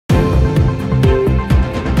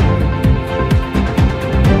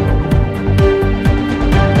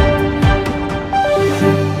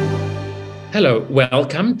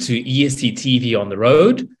welcome to ESC TV on the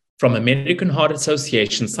Road from American Heart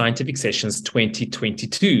Association Scientific Sessions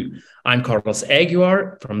 2022. I'm Carlos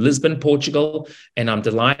Aguiar from Lisbon, Portugal, and I'm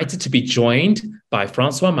delighted to be joined by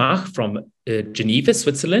Francois Mach from Geneva,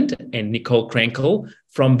 Switzerland, and Nicolle Kraenkel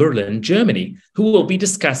from Berlin, Germany, who will be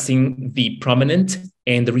discussing the PROMINENT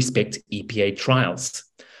and the RESPECT-EPA trials.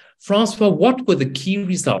 Francois, what were the key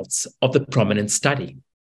results of the PROMINENT study?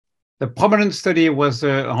 The PROMINENT study was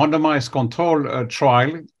a randomized control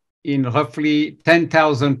trial in roughly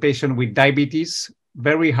 10,000 patients with diabetes,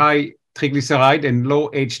 very high triglyceride and low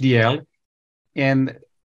HDL. And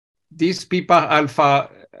these PPAR alpha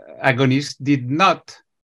agonists did not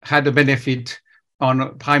have a benefit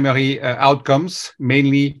on primary outcomes,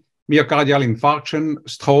 mainly myocardial infarction,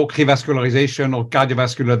 stroke, revascularization, or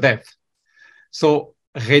cardiovascular death. So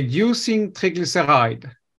reducing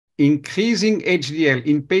triglyceride, increasing HDL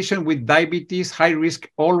in patients with diabetes, high risk,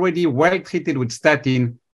 already well treated with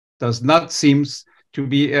statin, does not seem to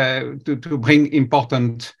be to bring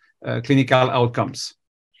important clinical outcomes.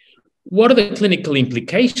 What are the clinical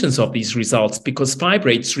implications of these results? Because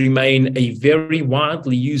fibrates remain a very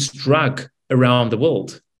widely used drug around the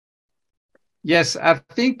world. Yes, I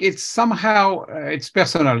think it's somehow, it's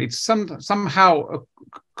personal. It's somehow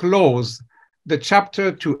close the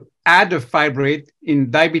chapter to add a fibrate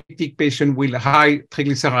in diabetic patients with high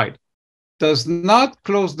triglyceride. Does not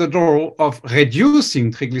close the door of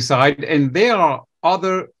reducing triglyceride, and there are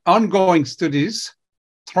other ongoing studies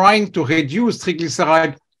trying to reduce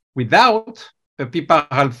triglyceride without a PPAR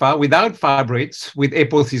alpha, without fibrates, with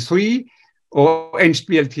ApoC3 or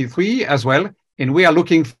HSPLT3 as well, and we are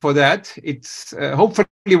looking for that. It's hopefully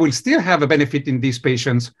will still have a benefit in these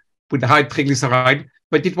patients with high triglyceride,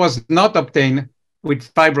 but it was not obtained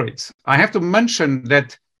with fibrates. I have to mention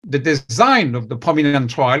that the design of the PROMINENT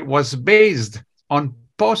trial was based on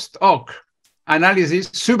post-hoc analysis,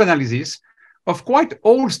 sub-analysis of quite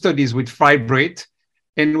old studies with fibrate,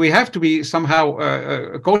 and we have to be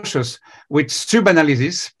somehow cautious with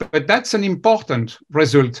sub-analysis, but that's an important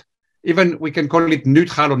result. Even we can call it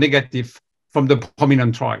neutral or negative from the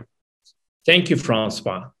PROMINENT trial. Thank you,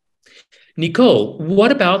 Francois. Nicolle,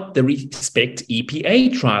 what about the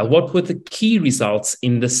RESPECT-EPA trial? What were the key results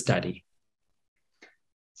in the study?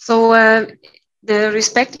 So the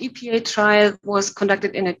RESPECT-EPA trial was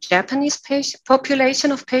conducted in a Japanese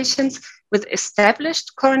population of patients with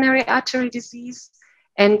established coronary artery disease.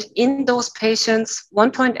 And in those patients,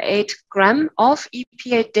 1.8 gram of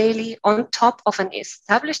EPA daily on top of an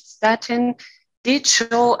established statin did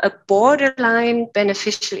show a borderline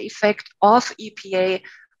beneficial effect of EPA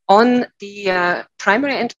on the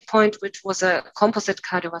primary endpoint, which was a composite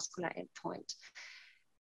cardiovascular endpoint.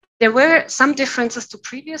 There were some differences to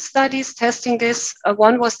previous studies testing this.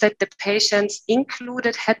 One was that the patients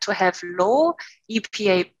included had to have low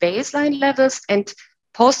EPA baseline levels, and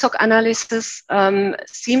post-hoc analysis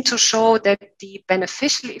seemed to show that the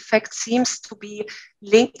beneficial effect seems to be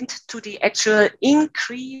linked to the actual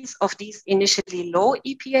increase of these initially low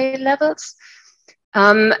EPA levels.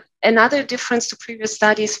 Another difference to previous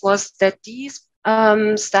studies was that these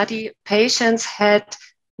study patients had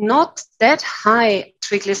not that high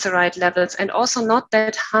triglyceride levels and also not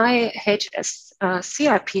that high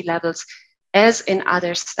CRP levels as in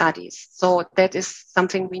other studies. So that is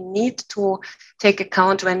something we need to take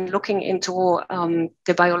account when looking into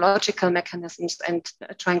the biological mechanisms and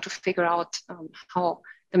trying to figure out how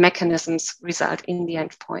the mechanisms result in the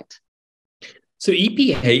endpoint. So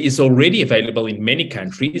EPA is already available in many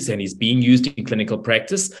countries and is being used in clinical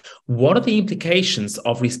practice. What are the implications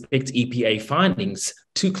of RESPECT-EPA findings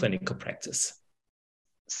to clinical practice?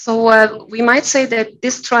 So we might say that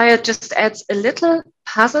this trial just adds a little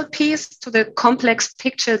puzzle piece to the complex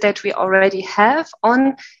picture that we already have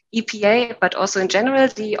on EPA, but also in general,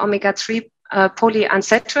 the omega-3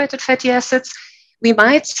 polyunsaturated fatty acids. We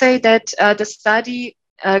might say that the study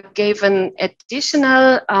gave an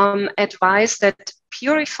additional advice that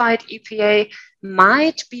purified EPA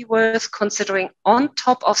might be worth considering on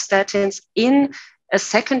top of statins in a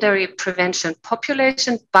secondary prevention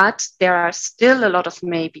population, but there are still a lot of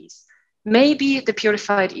maybes. Maybe the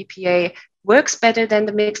purified EPA works better than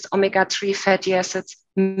the mixed omega-3 fatty acids.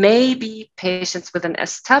 Maybe patients with an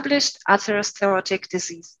established atherosclerotic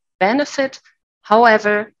disease benefit.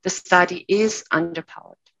 However, the study is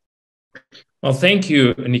underpowered. Well, thank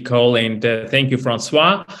you, Nicolle, and thank you,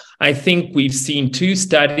 Francois. I think we've seen two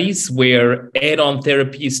studies where add-on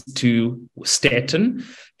therapies to statin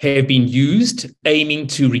have been used, aiming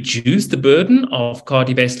to reduce the burden of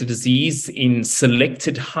cardiovascular disease in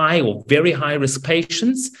selected high or very high-risk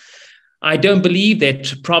patients. I don't believe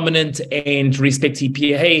that Prominent and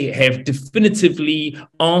RESPECT-EPA have definitively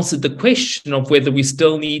answered the question of whether we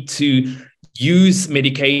still need to use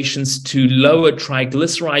medications to lower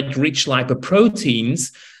triglyceride-rich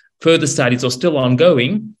lipoproteins. Further studies are still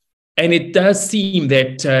ongoing. And it does seem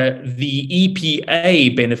that the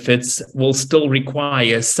EPA benefits will still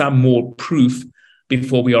require some more proof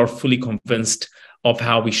before we are fully convinced of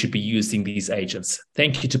how we should be using these agents.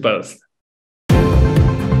 Thank you to both.